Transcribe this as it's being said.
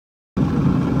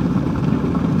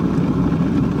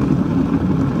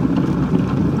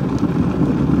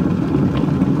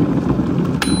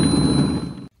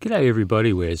G'day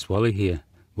everybody, where's Wally here?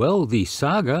 Well, the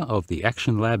saga of the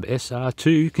Action Lab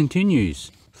SR2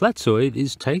 continues. Flatzoid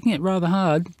is taking it rather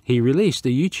hard. He released a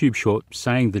YouTube short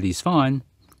saying that he's fine.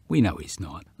 We know he's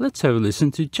not. Let's have a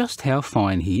listen to just how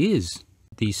fine he is.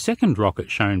 The second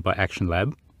rocket shown by Action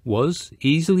Lab was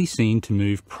easily seen to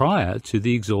move prior to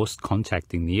the exhaust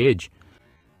contacting the edge.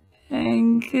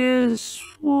 And guess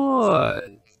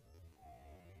what?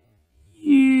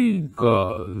 You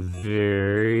got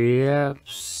very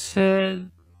upset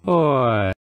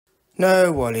by...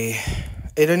 No, Wally.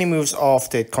 It only moves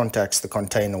after it contacts the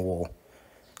container wall.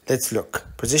 Let's look.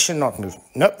 Position, not move.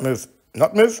 Not move.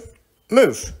 Not move.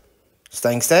 Move.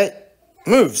 Staying state.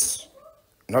 Moves.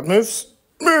 Not moves.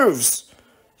 Moves.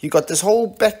 You got this whole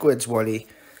backwards, Wally.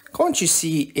 Can't you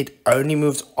see it only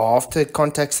moves after it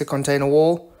contacts the container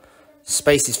wall?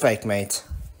 Space is fake, mate.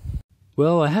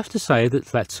 Well, I have to say that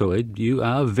Flatzoid, you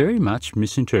are very much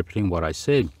misinterpreting what I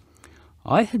said.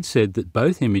 I had said that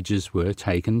both images were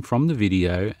taken from the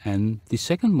video and the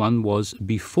second one was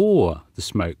before the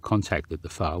smoke contacted the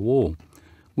far wall.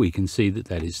 We can see that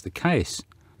that is the case.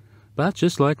 But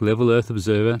just like Level Earth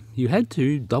Observer, you had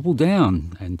to double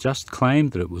down and just claim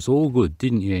that it was all good,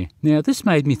 didn't you? Now this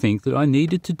made me think that I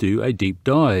needed to do a deep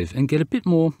dive and get a bit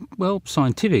more, well,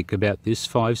 scientific about this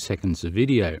 5 seconds of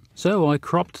video. So I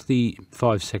cropped the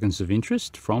 5 seconds of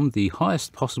interest from the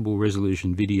highest possible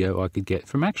resolution video I could get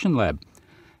from Action Lab,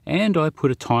 and I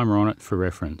put a timer on it for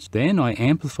reference. Then I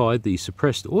amplified the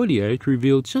suppressed audio to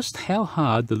reveal just how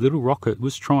hard the little rocket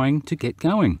was trying to get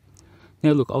going.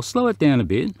 Now look, I'll slow it down a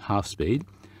bit, half speed,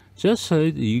 just so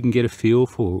that you can get a feel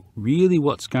for really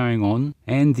what's going on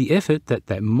and the effort that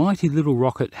that mighty little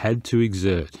rocket had to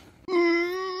exert.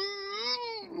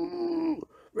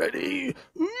 Ready?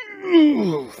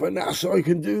 For NASA I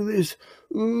can do this.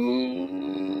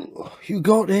 You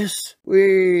got this.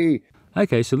 Whee!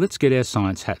 Okay, so let's get our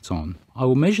science hats on. I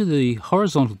will measure the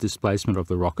horizontal displacement of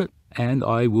the rocket and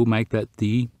I will make that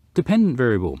the dependent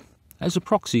variable as a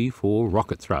proxy for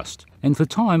rocket thrust. And for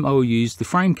time, I will use the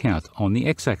frame count on the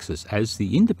x-axis as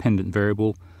the independent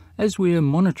variable as we are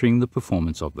monitoring the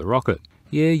performance of the rocket.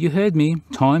 Yeah, you heard me,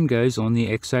 time goes on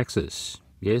the x-axis.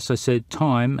 Yes, I said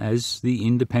time as the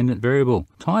independent variable.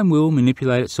 Time will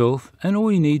manipulate itself and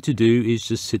all you need to do is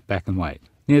just sit back and wait.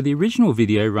 Now the original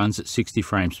video runs at 60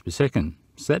 frames per second.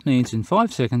 So that means in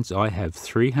 5 seconds I have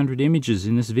 300 images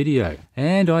in this video.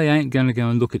 And I ain't going to go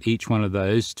and look at each one of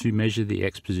those to measure the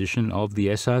X position of the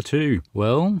SR2.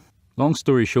 Well, long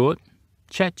story short,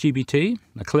 ChatGPT,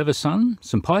 a clever son,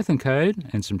 some Python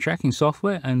code and some tracking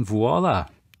software and voila!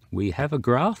 We have a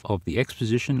graph of the X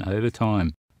position over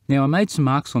time. Now I made some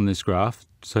marks on this graph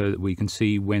so that we can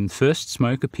see when first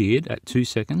smoke appeared at 2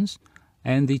 seconds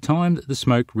and the time that the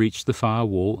smoke reached the far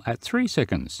wall at 3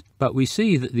 seconds. But we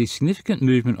see that the significant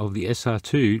movement of the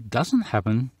SR2 doesn't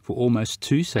happen for almost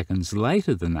 2 seconds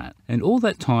later than that. And all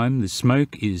that time the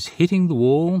smoke is hitting the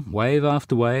wall, wave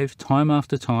after wave, time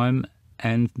after time,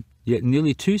 and yet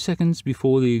nearly 2 seconds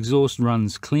before the exhaust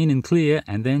runs clean and clear,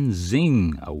 and then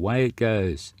zing, away it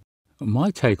goes.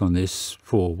 My take on this,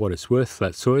 for what it's worth,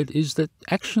 Flatzoid, is that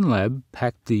Action Lab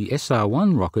packed the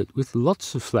SR1 rocket with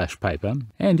lots of flash paper,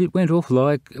 and it went off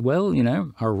like, well, you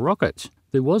know, a rocket.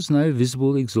 There was no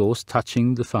visible exhaust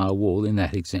touching the far wall in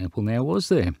that example now, was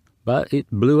there? But it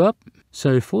blew up.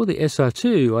 So for the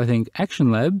SR2, I think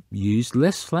Action Lab used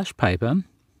less flash paper,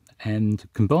 and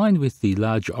combined with the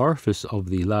large orifice of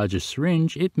the larger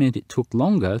syringe, it meant it took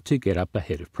longer to get up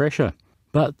ahead of pressure.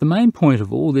 But the main point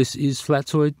of all this is,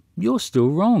 Flatzoid, you're still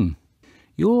wrong.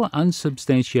 Your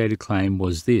unsubstantiated claim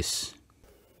was this.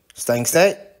 Staying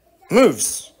state.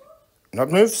 Moves. Not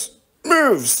moves.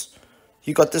 Moves.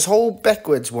 You got this whole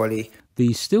backwards, Wally.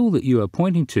 The still that you are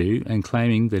pointing to and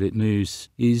claiming that it moves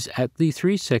is at the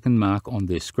 3 second mark on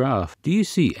this graph. Do you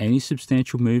see any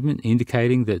substantial movement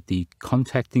indicating that the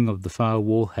contacting of the far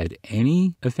wall had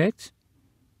any effect?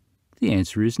 The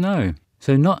answer is no.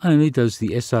 So not only does the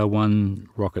SR1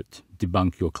 rocket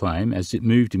debunk your claim as it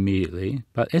moved immediately,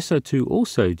 but SR2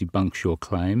 also debunks your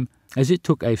claim as it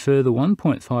took a further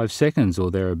 1.5 seconds or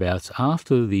thereabouts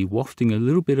after the wafting a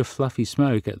little bit of fluffy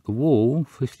smoke at the wall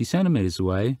 50 centimeters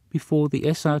away before the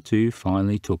SR2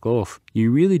 finally took off. You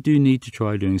really do need to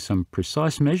try doing some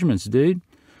precise measurements, dude.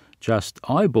 Just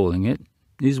eyeballing it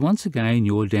is once again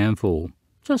your downfall,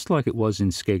 just like it was in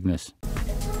Skegness.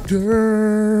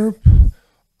 Derp.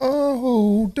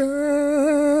 Oh, derp.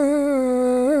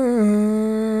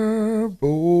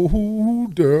 Oh,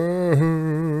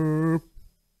 derp.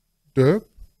 Derp.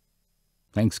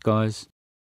 Thanks, guys.